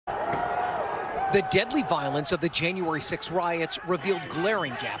The deadly violence of the January 6 riots revealed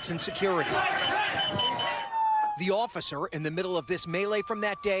glaring gaps in security. The officer in the middle of this melee from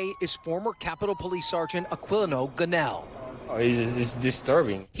that day is former Capitol Police Sergeant Aquilino Gunnell. It's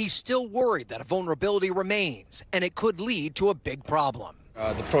disturbing. He's still worried that a vulnerability remains, and it could lead to a big problem.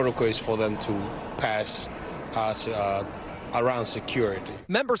 The protocol is for them to pass around security.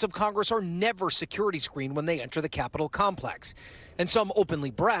 Members of Congress are never security screened when they enter the Capitol complex, and some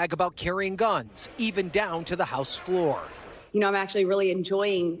openly brag about carrying guns, even down to the House floor. You know, I'm actually really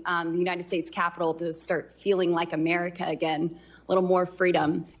enjoying the United States Capitol to start feeling like America again, a little more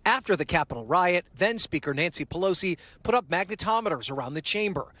freedom. After the Capitol riot, then Speaker Nancy Pelosi put up magnetometers around the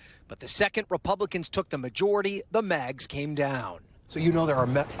chamber. But the second Republicans took the majority, the mags came down. So you know there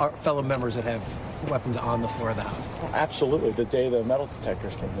are fellow members that have weapons on the floor of the House? Oh, absolutely. The day the metal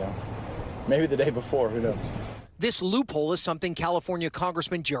detectors came down. Maybe the day before, who knows? This loophole is something California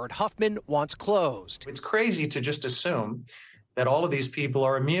Congressman Jared Huffman wants closed. It's crazy to just assume that all of these people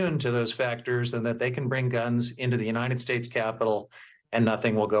are immune to those factors and that they can bring guns into the United States Capitol and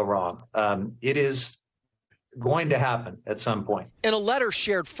nothing will go wrong. It is going to happen at some point. In a letter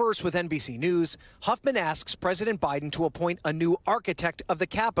shared first with NBC News, Huffman asks President Biden to appoint a new architect of the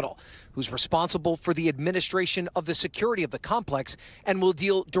Capitol, who's responsible for the administration of the security of the complex and will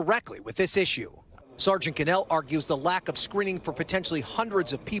deal directly with this issue. Sergeant Gunnell argues the lack of screening for potentially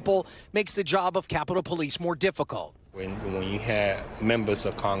hundreds of people makes the job of Capitol Police more difficult. When you have members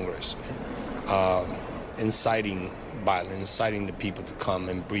of Congress inciting violence, inciting the people to come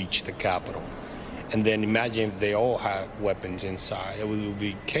and breach the Capitol, and then imagine if they all have weapons inside, it would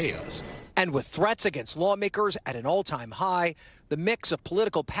be chaos. And with threats against lawmakers at an all-time high, the mix of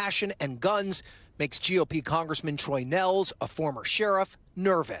political passion and guns makes GOP Congressman Troy Nehls, a former sheriff,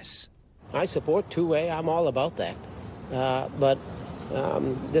 nervous. I support two-way. I'm all about that. But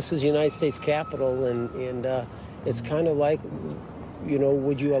this is United States Capitol, and it's kind of like, you know,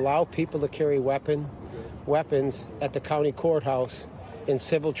 would you allow people to carry weapons at the county courthouse in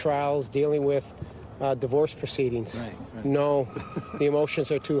civil trials dealing with divorce proceedings? Right. No, the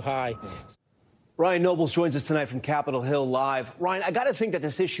emotions are too high. Ryan Nobles joins us tonight from Capitol Hill Live. Ryan, I got to think that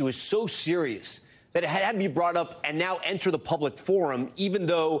this issue is so serious that it had to be brought up and now enter the public forum, even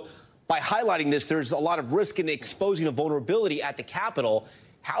though by highlighting this, there's a lot of risk in exposing a vulnerability at the Capitol.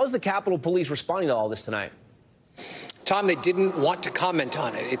 How is the Capitol Police responding to all this tonight? Tom, they didn't want to comment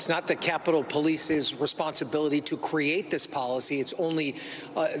on it. It's not the Capitol Police's responsibility to create this policy. It's only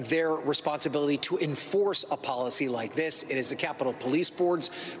their responsibility to enforce a policy like this. It is the Capitol Police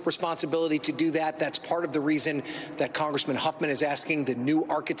Board's responsibility to do that. That's part of the reason that Congressman Huffman is asking the new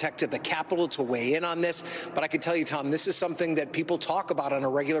architect of the Capitol to weigh in on this. But I can tell you, Tom, this is something that people talk about on a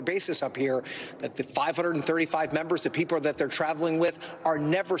regular basis up here, that the 535 members, the people that they're traveling with, are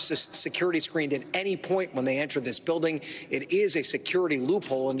never security screened at any point when they enter this building. It is a security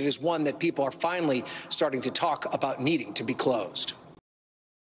loophole, and it is one that people are finally starting to talk about needing to be closed.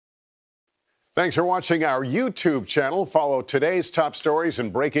 Thanks for watching our YouTube channel. Follow today's top stories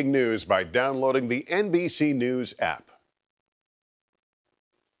and breaking news by downloading the NBC News app.